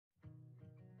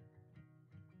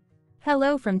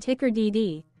Hello from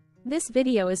TickerDD. This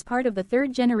video is part of the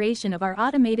third generation of our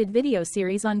automated video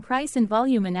series on price and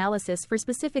volume analysis for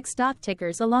specific stock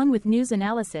tickers along with news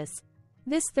analysis.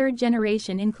 This third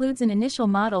generation includes an initial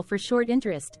model for short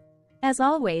interest. As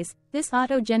always, this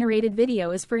auto-generated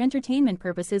video is for entertainment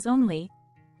purposes only.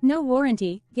 No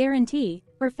warranty, guarantee,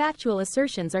 or factual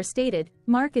assertions are stated,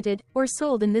 marketed, or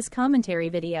sold in this commentary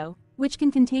video, which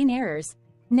can contain errors.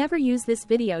 Never use this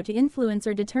video to influence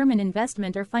or determine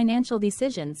investment or financial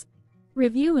decisions.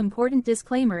 Review important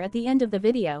disclaimer at the end of the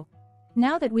video.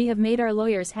 Now that we have made our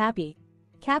lawyers happy,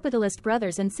 capitalist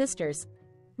brothers and sisters,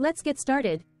 let's get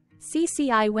started.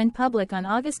 CCI went public on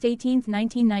August 18,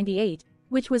 1998,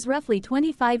 which was roughly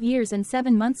 25 years and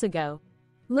 7 months ago.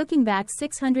 Looking back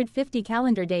 650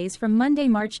 calendar days from Monday,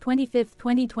 March 25,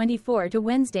 2024 to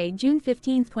Wednesday, June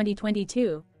 15,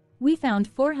 2022. We found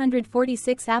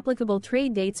 446 applicable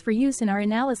trade dates for use in our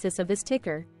analysis of this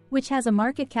ticker, which has a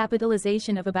market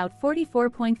capitalization of about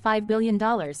 $44.5 billion.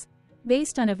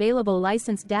 Based on available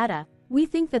licensed data, we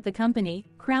think that the company,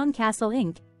 Crown Castle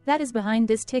Inc., that is behind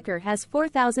this ticker has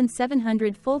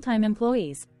 4,700 full-time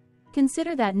employees.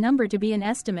 Consider that number to be an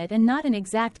estimate and not an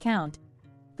exact count.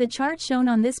 The chart shown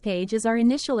on this page is our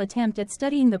initial attempt at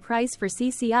studying the price for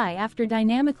CCI after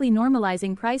dynamically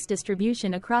normalizing price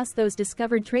distribution across those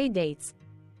discovered trade dates.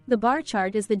 The bar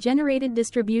chart is the generated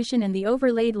distribution and the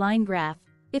overlaid line graph,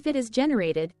 if it is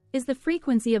generated, is the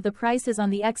frequency of the prices on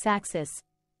the x-axis.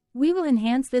 We will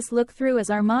enhance this look-through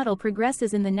as our model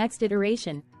progresses in the next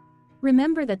iteration.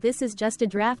 Remember that this is just a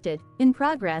drafted, in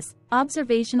progress,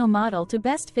 observational model to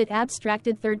best fit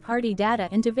abstracted third-party data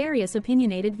into various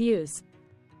opinionated views.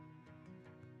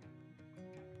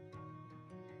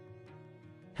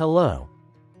 Hello.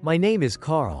 My name is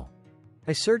Carl.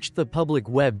 I searched the public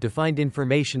web to find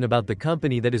information about the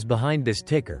company that is behind this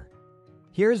ticker.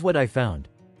 Here's what I found.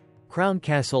 Crown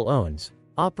Castle owns,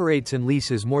 operates and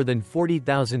leases more than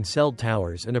 40,000 cell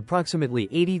towers and approximately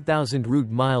 80,000 route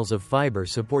miles of fiber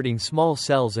supporting small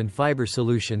cells and fiber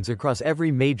solutions across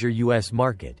every major U.S.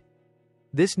 market.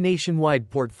 This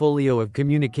nationwide portfolio of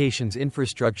communications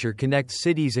infrastructure connects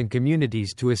cities and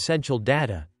communities to essential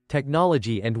data,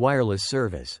 technology and wireless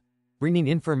service, bringing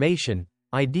information,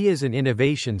 ideas and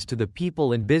innovations to the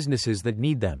people and businesses that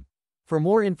need them. For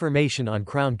more information on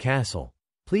Crown Castle,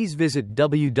 please visit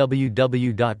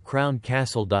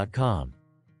www.crowncastle.com.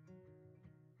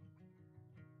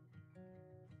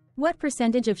 What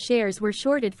percentage of shares were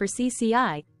shorted for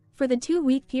CCI for the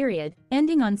 2-week period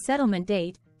ending on settlement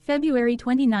date, February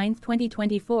 29,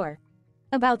 2024?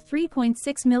 About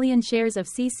 3.6 million shares of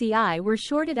CCI were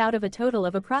shorted out of a total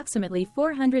of approximately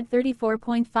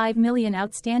 434.5 million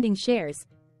outstanding shares.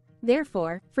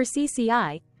 Therefore, for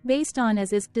CCI, based on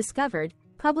as is discovered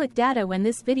public data when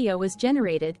this video was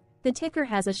generated, the ticker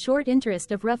has a short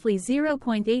interest of roughly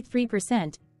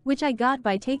 0.83%, which I got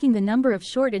by taking the number of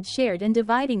shorted shared and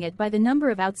dividing it by the number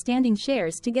of outstanding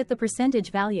shares to get the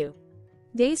percentage value.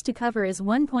 Days to cover is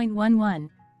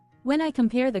 1.11. When I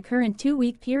compare the current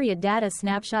 2-week period data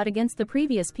snapshot against the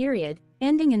previous period,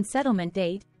 ending in settlement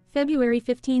date, February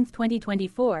 15,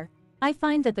 2024, I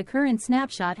find that the current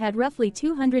snapshot had roughly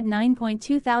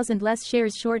 209.2 thousand less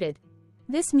shares shorted.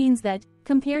 This means that,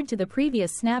 compared to the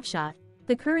previous snapshot,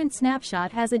 the current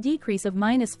snapshot has a decrease of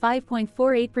minus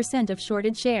 5.48% of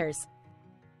shorted shares.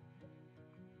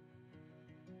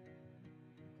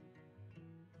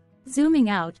 Zooming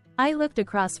out, I looked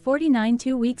across 49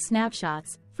 2-week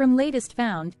snapshots, from latest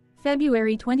found,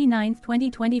 February 29,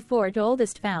 2024 to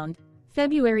oldest found,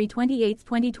 February 28,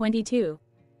 2022.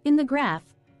 In the graph,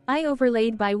 I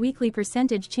overlaid bi-weekly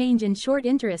percentage change in short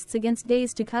interests against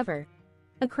days to cover.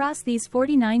 Across these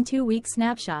 49 2-week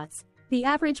snapshots, the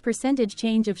average percentage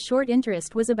change of short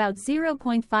interest was about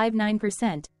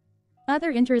 0.59%.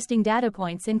 Other interesting data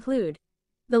points include: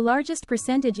 the largest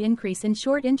percentage increase in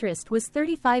short interest was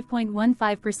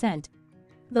 35.15%.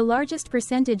 The largest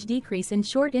percentage decrease in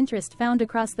short interest found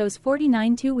across those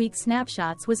 49 2-week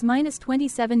snapshots was minus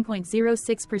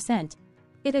 27.06%.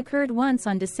 It occurred once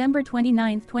on December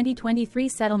 29, 2023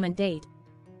 settlement date.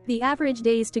 The average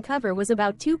days to cover was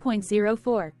about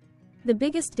 2.04. The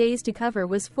biggest days to cover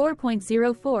was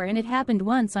 4.04 and it happened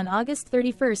once on August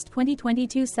 31,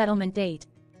 2022 settlement date.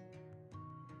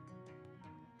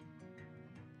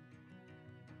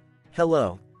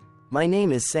 Hello. My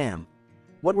name is Sam.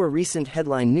 What were recent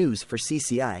headline news for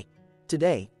CCI?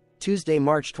 Today, Tuesday,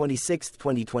 March 26,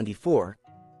 2024,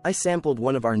 I sampled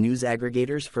one of our news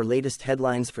aggregators for latest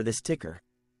headlines for this ticker.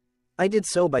 I did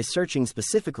so by searching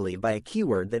specifically by a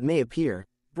keyword that may appear,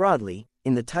 broadly,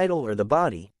 in the title or the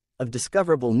body, of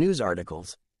discoverable news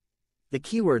articles. The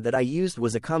keyword that I used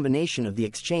was a combination of the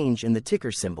exchange and the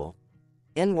ticker symbol,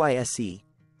 NYSE,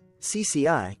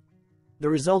 CCI. The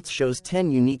results shows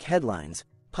 10 unique headlines,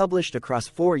 published across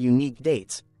 4 unique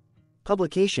dates.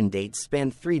 Publication dates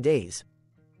spanned 3 days.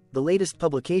 The latest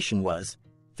publication was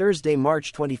Thursday,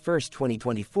 March 21,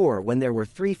 2024, when there were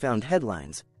 3 found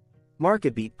headlines.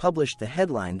 MarketBeat published the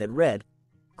headline that read,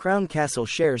 Crown Castle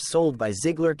shares sold by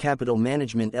Ziegler Capital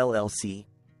Management LLC.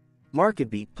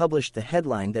 MarketBeat published the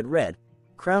headline that read,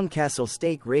 Crown Castle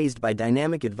stake raised by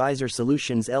Dynamic Advisor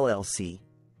Solutions LLC.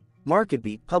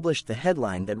 MarketBeat published the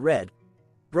headline that read,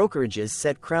 Brokerages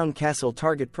set Crown Castle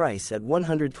target price at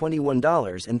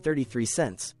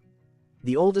 $121.33.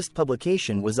 The oldest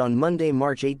publication was on Monday,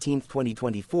 March 18,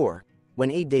 2024, when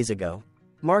 8 days ago,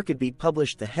 MarketBeat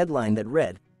published the headline that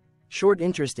read, Short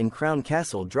interest in Crown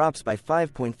Castle drops by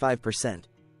 5.5%.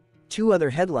 2 other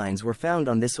headlines were found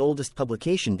on this oldest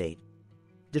publication date.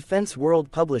 Defense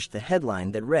World published the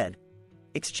headline that read,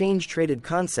 Exchange Traded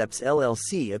Concepts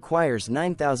LLC acquires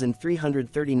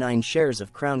 9,339 shares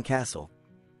of Crown Castle.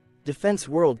 Defense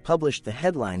World published the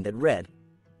headline that read,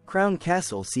 Crown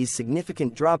Castle sees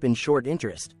significant drop in short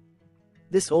interest.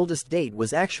 This oldest date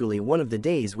was actually one of the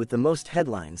days with the most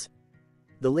headlines.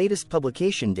 The latest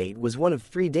publication date was one of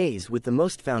 3 days with the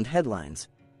most found headlines.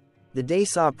 The day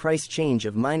saw a price change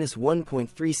of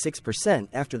 -1.36%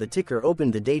 after the ticker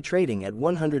opened the day trading at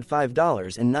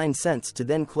 $105.09 to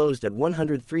then closed at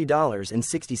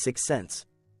 $103.66.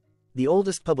 The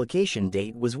oldest publication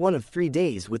date was one of 3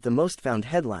 days with the most found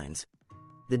headlines.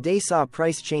 The day saw a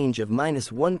price change of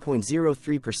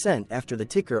 -1.03% after the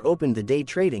ticker opened the day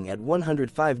trading at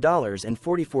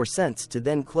 $105.44 to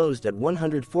then closed at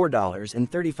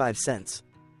 $104.35.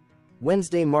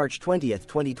 Wednesday, March 20,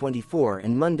 2024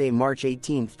 and Monday, March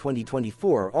 18,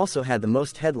 2024 also had the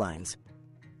most headlines.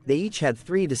 They each had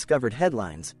 3 discovered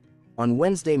headlines. On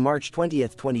Wednesday, March 20,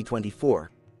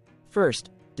 2024.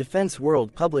 First, Defense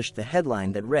World published the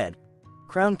headline that read,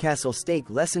 Crown Castle stake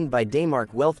lessened by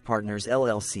Daymark Wealth Partners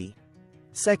LLC.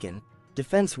 Second,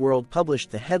 Defense World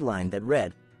published the headline that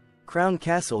read, Crown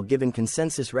Castle given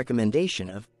consensus recommendation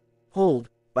of hold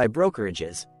by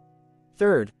brokerages.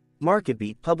 Third,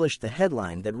 MarketBeat published the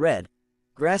headline that read,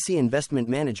 Grassy Investment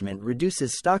Management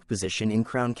reduces stock position in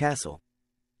Crown Castle.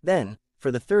 Then,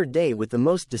 for the third day with the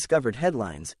most discovered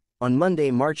headlines, on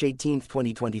Monday, March 18,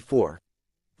 2024.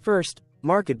 First,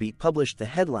 MarketBeat published the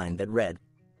headline that read,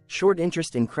 Short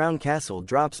interest in Crown Castle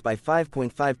drops by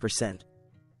 5.5%.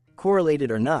 Correlated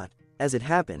or not, as it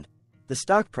happened, the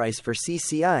stock price for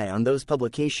CCI on those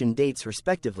publication dates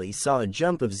respectively saw a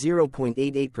jump of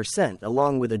 0.88%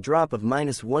 along with a drop of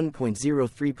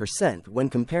 -1.03% when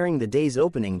comparing the day's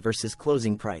opening versus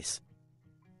closing price.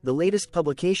 The latest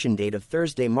publication date of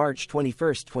Thursday, March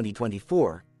 21,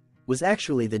 2024, was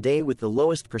actually the day with the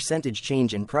lowest percentage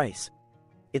change in price.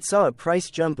 It saw a price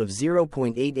jump of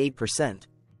 0.88%.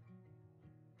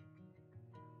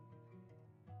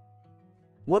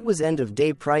 What was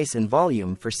end-of-day price and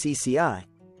volume for CCI?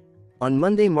 On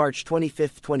Monday, March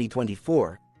 25,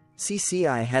 2024,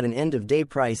 CCI had an end-of-day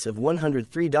price of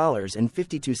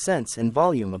 $103.52 and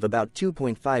volume of about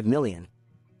 2.5 million.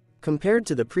 Compared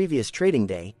to the previous trading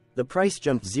day, the price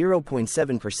jumped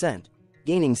 0.7%,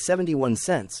 gaining 71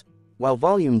 cents, while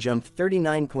volume jumped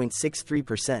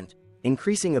 39.63%,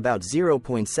 increasing about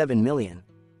 0.7 million.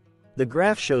 The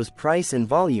graph shows price and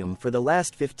volume for the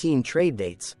last 15 trade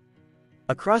dates.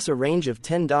 Across a range of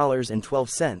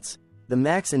 $10.12, the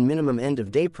max and minimum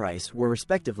end-of-day price were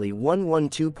respectively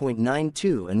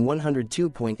 112.92 and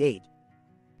 102.8.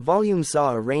 Volume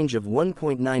saw a range of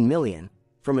 1.9 million,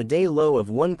 from a day low of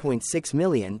 1.6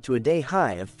 million to a day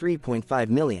high of 3.5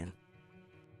 million.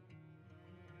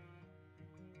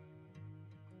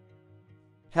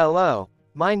 Hello,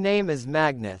 my name is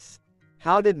Magnus.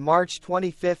 How did March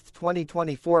 25,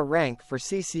 2024 rank for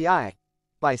CCI?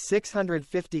 By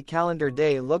 650 calendar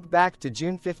day look back to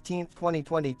June 15,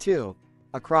 2022,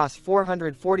 across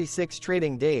 446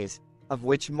 trading days, of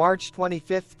which March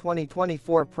 25,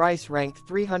 2024 price ranked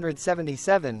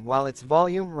 377 while its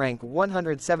volume ranked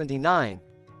 179.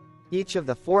 Each of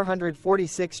the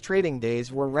 446 trading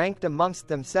days were ranked amongst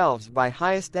themselves by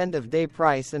highest end-of-day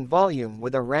price and volume,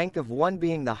 with a rank of 1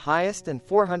 being the highest and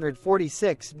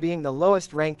 446 being the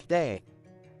lowest ranked day.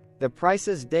 The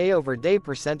price's day-over-day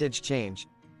percentage change,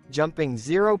 jumping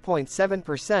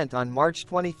 0.7% on March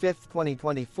 25,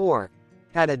 2024,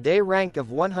 had a day rank of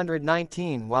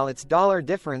 119 while its dollar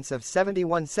difference of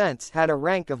 71 cents had a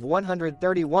rank of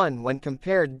 131 when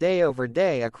compared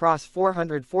day-over-day across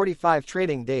 445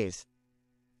 trading days.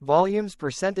 Volume's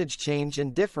percentage change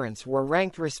and difference were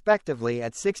ranked respectively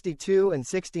at 62 and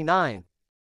 69.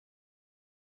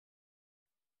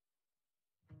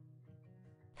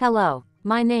 Hello,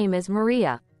 My name is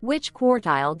Maria. Which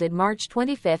quartile did March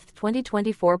 25,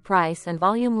 2024 price and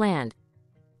volume land?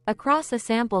 Across a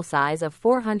sample size of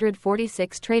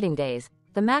 446 trading days,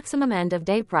 the maximum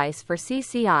end-of-day price for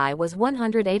CCI was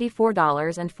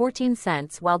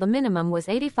 $184.14 while the minimum was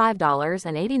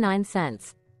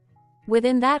 $85.89.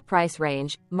 Within that price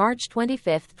range, March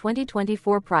 25,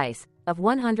 2024 price, of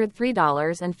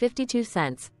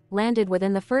 $103.52, landed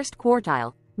within the first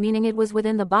quartile, meaning it was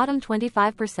within the bottom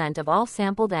 25% of all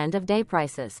sampled end-of-day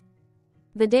prices.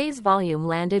 The day's volume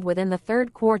landed within the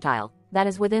third quartile, that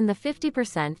is within the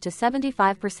 50% to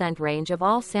 75% range of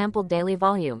all sampled daily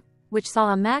volume, which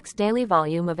saw a max daily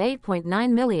volume of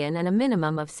 8.9 million and a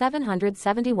minimum of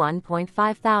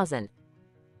 771.5 thousand.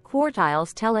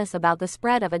 Quartiles tell us about the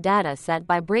spread of a data set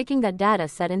by breaking that data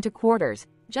set into quarters,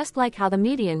 just like how the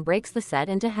median breaks the set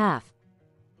into half.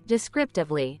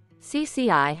 Descriptively,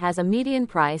 CCI has a median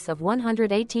price of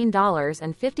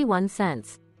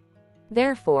 $118.51.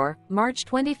 Therefore, March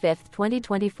 25,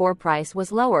 2024 price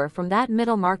was lower from that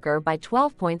middle marker by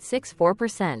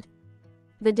 12.64%.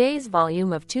 The day's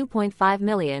volume of 2.5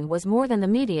 million was more than the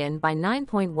median by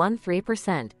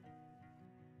 9.13%.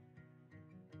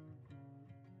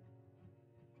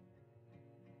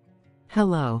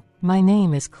 Hello, my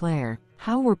name is Claire.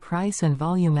 How were price and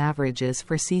volume averages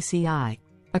for CCI?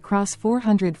 Across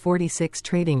 446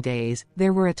 trading days,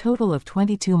 there were a total of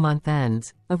 22 month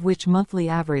ends, of which monthly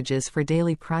averages for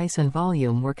daily price and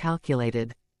volume were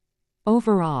calculated.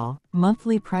 Overall,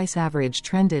 monthly price average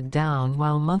trended down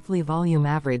while monthly volume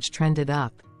average trended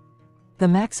up. The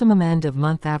maximum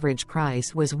end-of-month average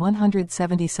price was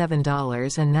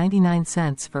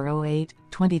 $177.99 for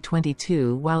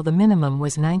 08/2022 while the minimum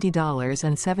was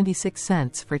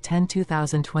 $90.76 for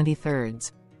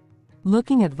 10/2023.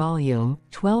 Looking at volume,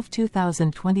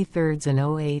 12/2023 and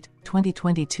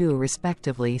 08/2022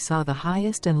 respectively saw the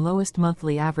highest and lowest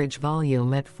monthly average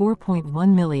volume at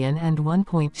 4.1 million and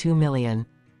 1.2 million.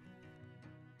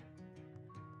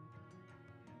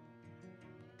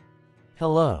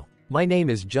 Hello, my name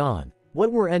is John.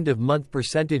 What were end-of-month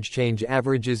percentage change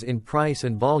averages in price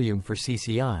and volume for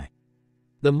CCI?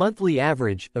 The monthly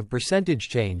average of percentage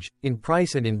change in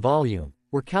price and in volume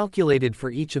were calculated for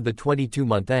each of the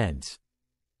 22-month ends.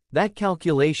 That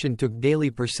calculation took daily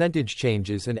percentage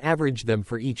changes and averaged them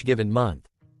for each given month.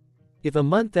 If a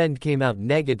month end came out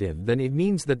negative, then it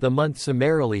means that the month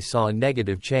summarily saw a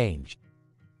negative change.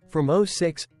 From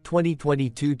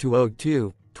 06/2022 to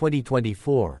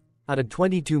 02/2024, out of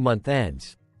 22 month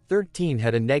ends, 13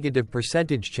 had a negative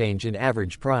percentage change in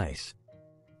average price.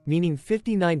 Meaning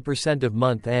 59% of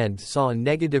month ends saw a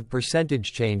negative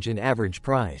percentage change in average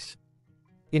price.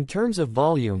 In terms of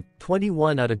volume,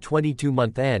 21 out of 22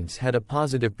 month ends had a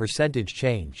positive percentage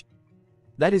change.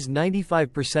 That is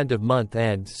 95% of month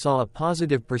ends saw a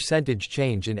positive percentage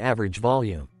change in average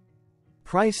volume.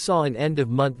 Price saw an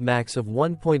end-of-month max of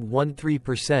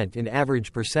 1.13% in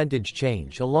average percentage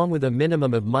change along with a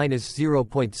minimum of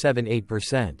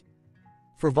 -0.78%.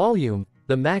 For volume,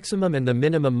 the maximum and the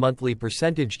minimum monthly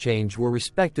percentage change were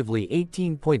respectively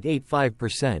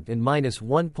 18.85% and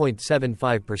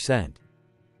 -1.75%.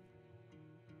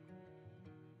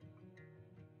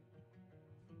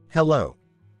 Hello.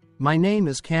 My name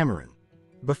is Cameron.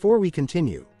 Before we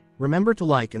continue, remember to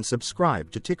like and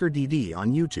subscribe to TickerDD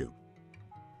on YouTube.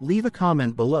 Leave a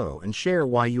comment below and share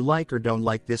why you like or don't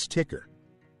like this ticker.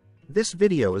 This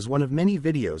video is one of many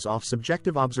videos off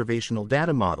subjective observational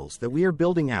data models that we are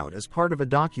building out as part of a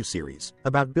docuseries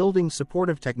about building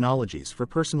supportive technologies for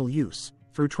personal use,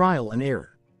 through trial and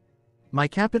error. My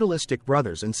capitalistic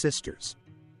brothers and sisters,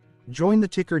 join the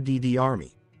TickerDD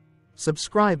army.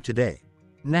 Subscribe today.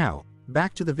 Now,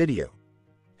 back to the video.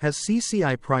 Has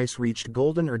CCI price reached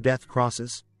golden or death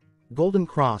crosses? Golden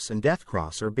cross and death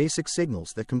cross are basic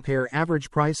signals that compare average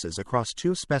prices across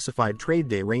two specified trade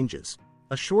day ranges,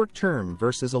 a short-term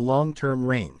versus a long-term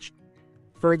range.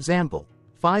 For example,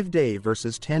 5-day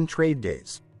versus 10 trade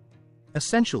days.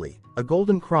 Essentially, a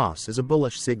golden cross is a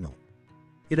bullish signal.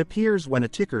 It appears when a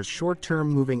ticker's short-term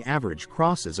moving average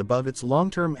crosses above its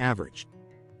long-term average.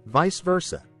 Vice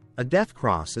versa, a death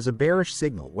cross is a bearish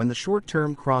signal when the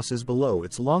short-term crosses below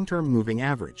its long-term moving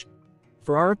average.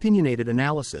 For our opinionated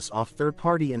analysis off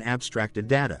third-party and abstracted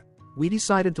data, we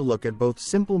decided to look at both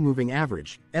simple moving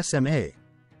average, SMA,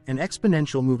 and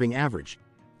exponential moving average,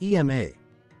 EMA.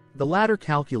 The latter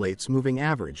calculates moving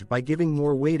average by giving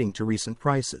more weighting to recent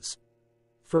prices.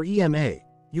 For EMA,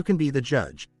 you can be the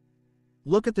judge.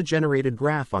 Look at the generated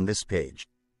graph on this page.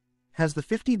 Has the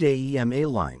 50-day EMA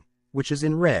line, which is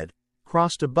in red,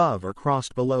 crossed above or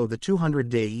crossed below the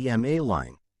 200-day EMA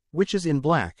line, which is in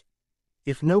black?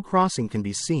 If no crossing can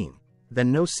be seen,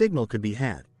 then no signal could be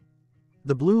had.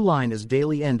 The blue line is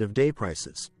daily end-of-day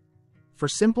prices. For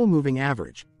simple moving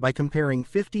average, by comparing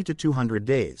 50 to 200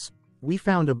 days, we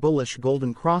found a bullish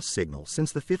golden cross signal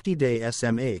since the 50-day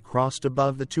SMA crossed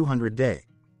above the 200-day.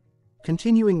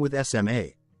 Continuing with SMA,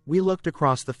 we looked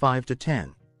across the 5 to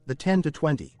 10, the 10 to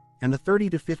 20, and the 30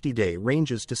 to 50-day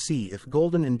ranges to see if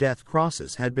golden and death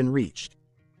crosses had been reached.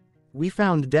 We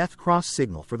found death cross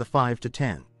signal for the 5 to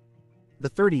 10. The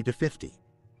 30 to 50.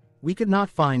 We could not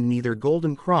find neither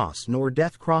golden cross nor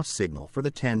death cross signal for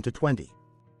the 10 to 20.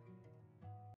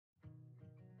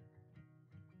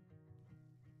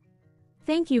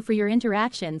 Thank you for your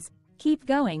interactions. Keep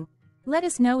going. Let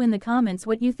us know in the comments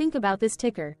what you think about this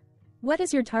ticker. What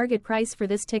is your target price for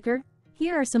this ticker?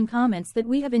 Here are some comments that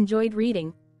we have enjoyed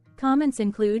reading. Comments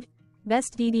include,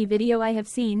 best DD video I have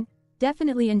seen,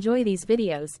 definitely enjoy these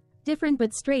videos, different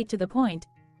but straight to the point,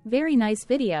 very nice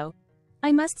video.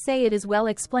 I must say it is well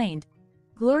explained.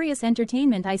 Glorious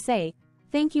entertainment I say,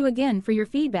 thank you again for your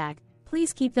feedback,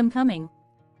 please keep them coming.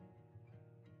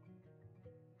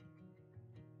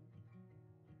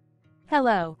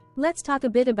 Hello, let's talk a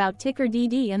bit about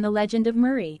TickerDD and the legend of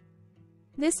Murray.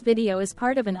 This video is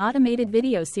part of an automated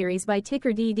video series by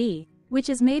TickerDD, which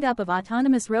is made up of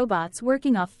autonomous robots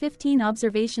working off 15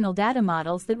 observational data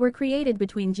models that were created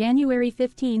between January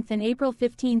 15 and April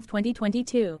 15,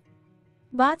 2022.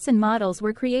 Bots and models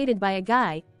were created by a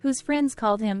guy, whose friends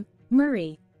called him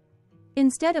Murray.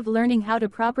 Instead of learning how to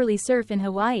properly surf in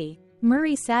Hawaii,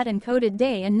 Murray sat and coded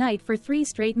day and night for 3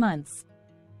 straight months.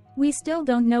 We still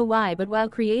don't know why, but while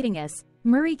creating us,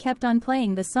 Murray kept on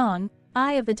playing the song,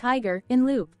 Eye of the Tiger, in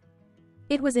loop.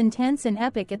 It was intense and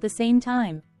epic at the same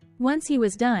time. Once he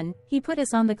was done, he put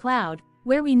us on the cloud,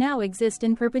 where we now exist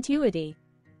in perpetuity.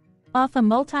 Off a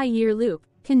multi-year loop,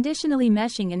 conditionally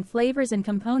meshing in flavors and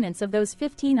components of those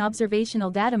 15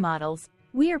 observational data models,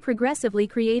 we are progressively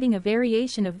creating a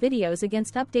variation of videos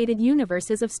against updated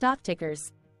universes of stock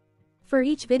tickers. For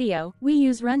each video, we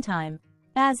use runtime,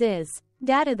 as is,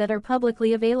 data that are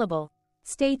publicly available.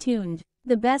 Stay tuned,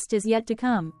 the best is yet to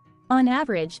come. On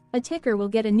average, a ticker will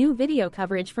get a new video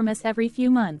coverage from us every few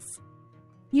months.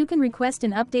 You can request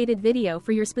an updated video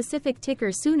for your specific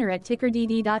ticker sooner at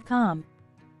TickerDD.com.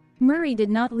 Murray did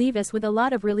not leave us with a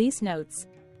lot of release notes.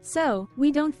 So,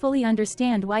 we don't fully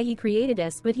understand why he created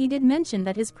us, but he did mention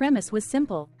that his premise was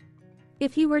simple.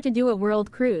 If he were to do a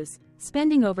world cruise,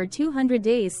 spending over 200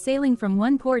 days sailing from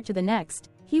one port to the next,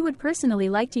 he would personally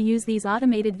like to use these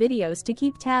automated videos to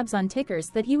keep tabs on tickers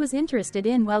that he was interested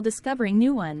in while discovering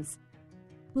new ones.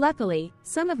 Luckily,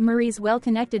 some of Murray's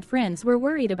well-connected friends were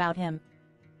worried about him.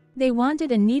 They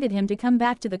wanted and needed him to come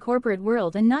back to the corporate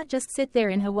world and not just sit there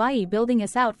in Hawaii building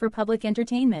us out for public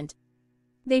entertainment.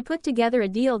 They put together a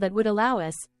deal that would allow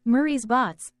us, Murray's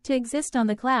bots, to exist on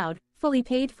the cloud, fully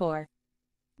paid for.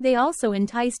 They also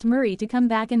enticed Murray to come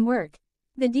back and work.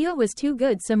 The deal was too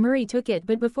good, so Murray took it,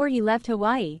 but before he left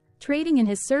Hawaii, trading in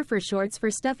his surfer shorts for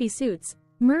stuffy suits,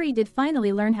 Murray did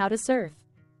finally learn how to surf.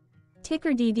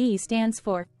 TickerDD stands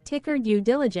for Ticker Due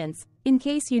Diligence, in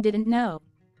case you didn't know.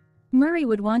 Murray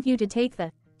would want you to take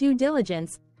the due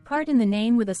diligence part in the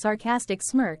name with a sarcastic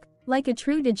smirk, like a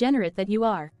true degenerate that you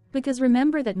are, because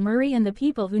remember that Murray and the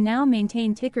people who now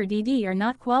maintain TickerDD are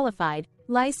not qualified,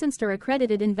 licensed or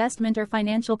accredited investment or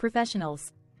financial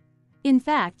professionals. In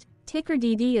fact,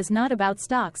 TickerDD is not about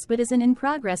stocks but is an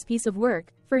in-progress piece of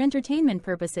work, for entertainment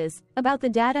purposes, about the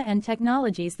data and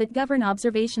technologies that govern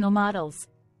observational models.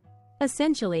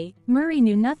 Essentially, Murray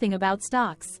knew nothing about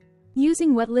stocks.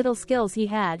 Using what little skills he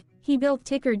had, he built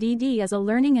TickerDD as a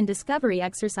learning and discovery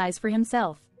exercise for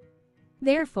himself.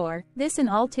 Therefore, this and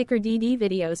all TickerDD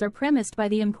videos are premised by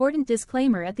the important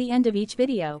disclaimer at the end of each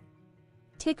video.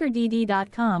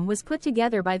 TickerDD.com was put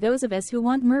together by those of us who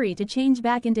want Murray to change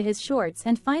back into his shorts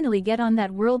and finally get on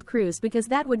that world cruise, because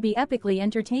that would be epically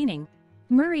entertaining.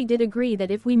 Murray did agree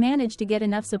that if we managed to get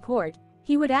enough support,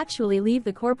 he would actually leave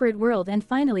the corporate world and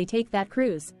finally take that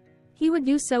cruise. He would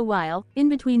do so while, in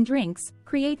between drinks,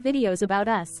 create videos about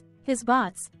us, his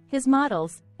bots, his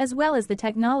models, as well as the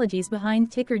technologies behind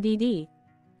TickerDD.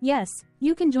 Yes,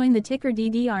 you can join the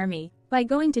TickerDD army by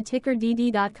going to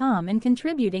TickerDD.com and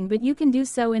contributing, but you can do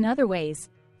so in other ways.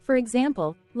 For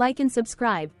example, like and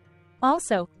subscribe.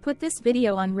 Also, put this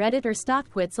video on Reddit or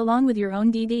StockTwits along with your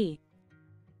own DD.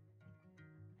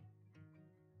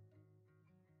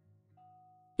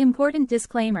 Important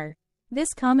disclaimer.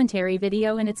 This commentary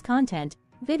video and its content,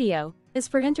 video, is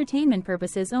for entertainment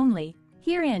purposes only.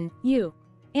 Herein, you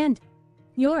and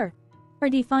your are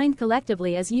defined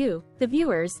collectively as you, the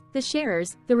viewers, the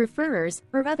sharers, the referrers,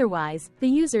 or otherwise, the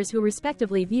users who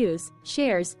respectively views,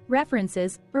 shares,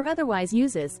 references, or otherwise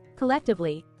uses,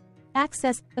 collectively.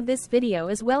 access of this video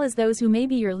as well as those who may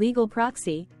be your legal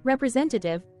proxy,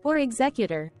 representative, or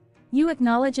executor. You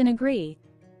acknowledge and agree.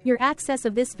 Your access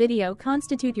of this video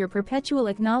constitute your perpetual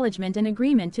acknowledgement and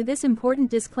agreement to this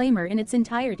important disclaimer in its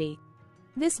entirety.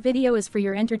 This video is for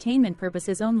your entertainment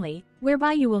purposes only,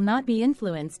 whereby you will not be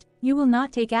influenced, you will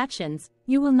not take actions,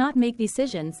 you will not make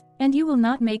decisions, and you will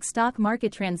not make stock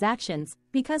market transactions,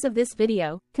 because of this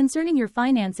video, concerning your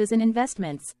finances and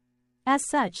investments. As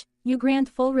such, you grant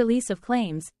full release of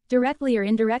claims, directly or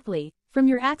indirectly, from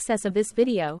your access of this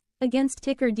video, against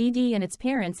TickerDD and its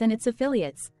parents and its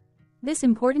affiliates. This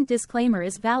important disclaimer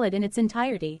is valid in its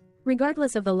entirety,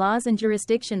 regardless of the laws and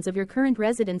jurisdictions of your current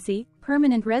residency,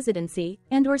 permanent residency,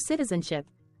 and/or citizenship.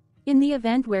 In the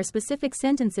event where specific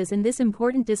sentences in this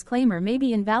important disclaimer may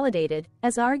be invalidated,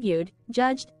 as argued,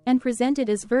 judged, and presented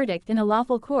as verdict in a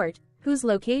lawful court, whose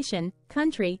location,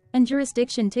 country, and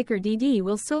jurisdiction TickerDD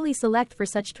will solely select for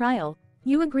such trial,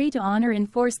 you agree to honor and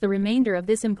enforce the remainder of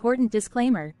this important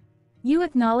disclaimer. You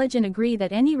acknowledge and agree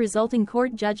that any resulting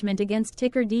court judgment against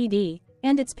TickerDD,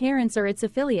 and its parents or its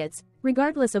affiliates,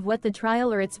 regardless of what the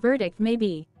trial or its verdict may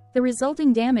be, the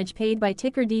resulting damage paid by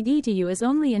TickerDD to you is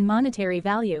only in monetary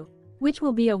value, which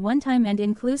will be a one-time and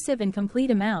inclusive and complete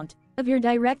amount of your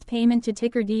direct payment to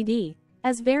TickerDD,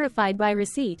 as verified by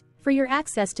receipt, for your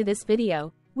access to this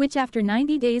video, which after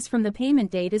 90 days from the payment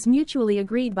date is mutually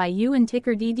agreed by you and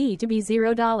TickerDD to be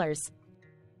 $0.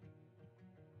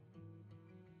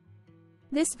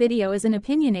 This video is an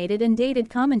opinionated and dated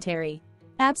commentary.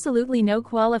 Absolutely no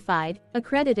qualified,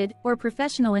 accredited, or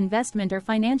professional investment or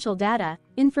financial data,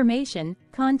 information,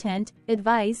 content,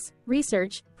 advice,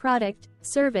 research, product,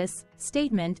 service,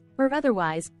 statement, or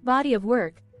otherwise, body of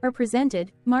work, are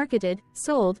presented, marketed,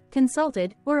 sold,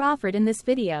 consulted, or offered in this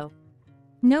video.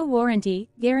 No warranty,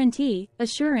 guarantee,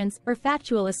 assurance, or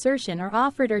factual assertion are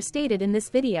offered or stated in this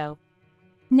video.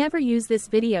 Never use this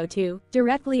video to,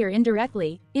 directly or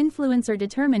indirectly, influence or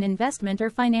determine investment or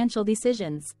financial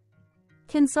decisions.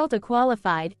 Consult a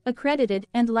qualified, accredited,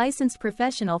 and licensed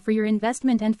professional for your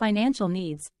investment and financial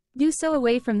needs. Do so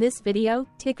away from this video,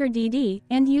 TickerDD,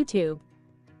 and YouTube.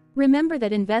 Remember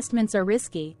that investments are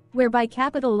risky, whereby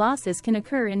capital losses can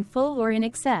occur in full or in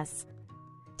excess.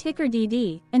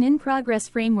 TickerDD, an in-progress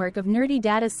framework of nerdy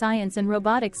data science and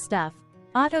robotics stuff,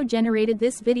 auto-generated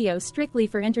this video strictly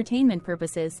for entertainment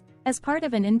purposes, as part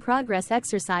of an in-progress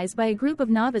exercise by a group of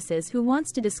novices who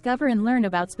wants to discover and learn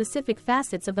about specific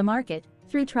facets of the market,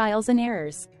 through trials and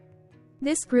errors.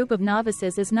 This group of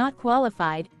novices is not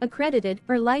qualified, accredited,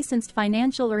 or licensed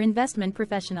financial or investment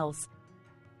professionals.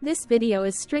 This video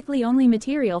is strictly only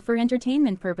material for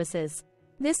entertainment purposes.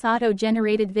 This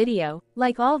auto-generated video,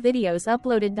 like all videos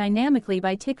uploaded dynamically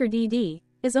by TickerDD,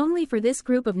 is only for this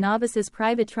group of novices'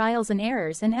 private trials and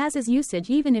errors and as is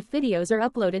usage even if videos are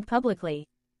uploaded publicly.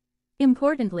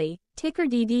 Importantly,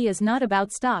 TickerDD is not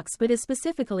about stocks but is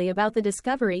specifically about the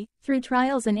discovery, through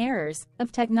trials and errors,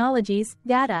 of technologies,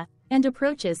 data, and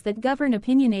approaches that govern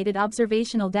opinionated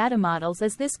observational data models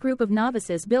as this group of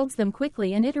novices builds them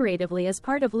quickly and iteratively as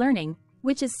part of learning,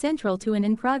 which is central to an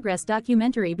in-progress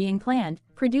documentary being planned,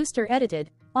 produced or edited,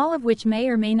 all of which may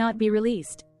or may not be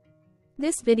released.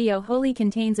 This video wholly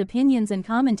contains opinions and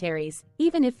commentaries,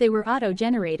 even if they were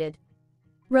auto-generated.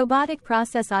 Robotic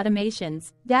process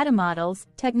automations, data models,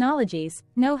 technologies,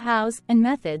 know-hows, and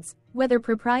methods, whether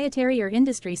proprietary or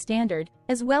industry standard,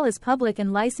 as well as public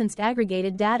and licensed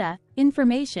aggregated data,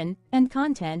 information, and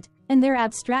content, and their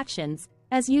abstractions,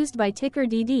 as used by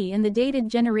TickerDD in the dated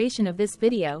generation of this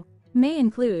video, may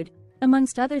include,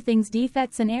 amongst other things,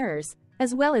 defects and errors,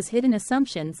 as well as hidden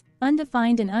assumptions,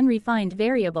 undefined and unrefined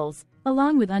variables,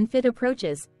 along with unfit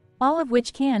approaches, all of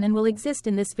which can and will exist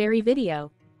in this very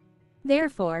video.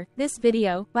 Therefore, this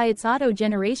video, by its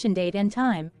auto-generation date and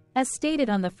time, as stated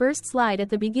on the first slide at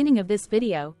the beginning of this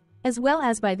video, as well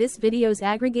as by this video's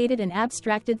aggregated and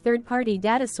abstracted third-party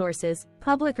data sources,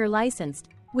 public or licensed,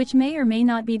 which may or may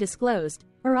not be disclosed,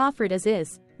 or offered as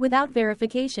is, without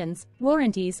verifications,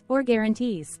 warranties, or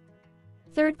guarantees.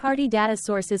 Third-party data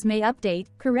sources may update,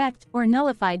 correct, or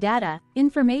nullify data,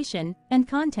 information, and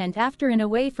content after and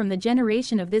away from the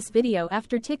generation of this video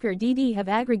after TickerDD have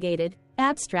aggregated,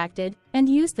 abstracted, and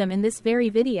used them in this very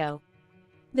video.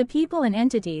 The people and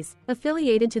entities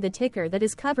affiliated to the ticker that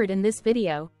is covered in this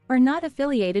video are not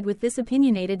affiliated with this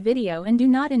opinionated video and do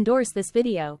not endorse this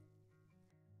video.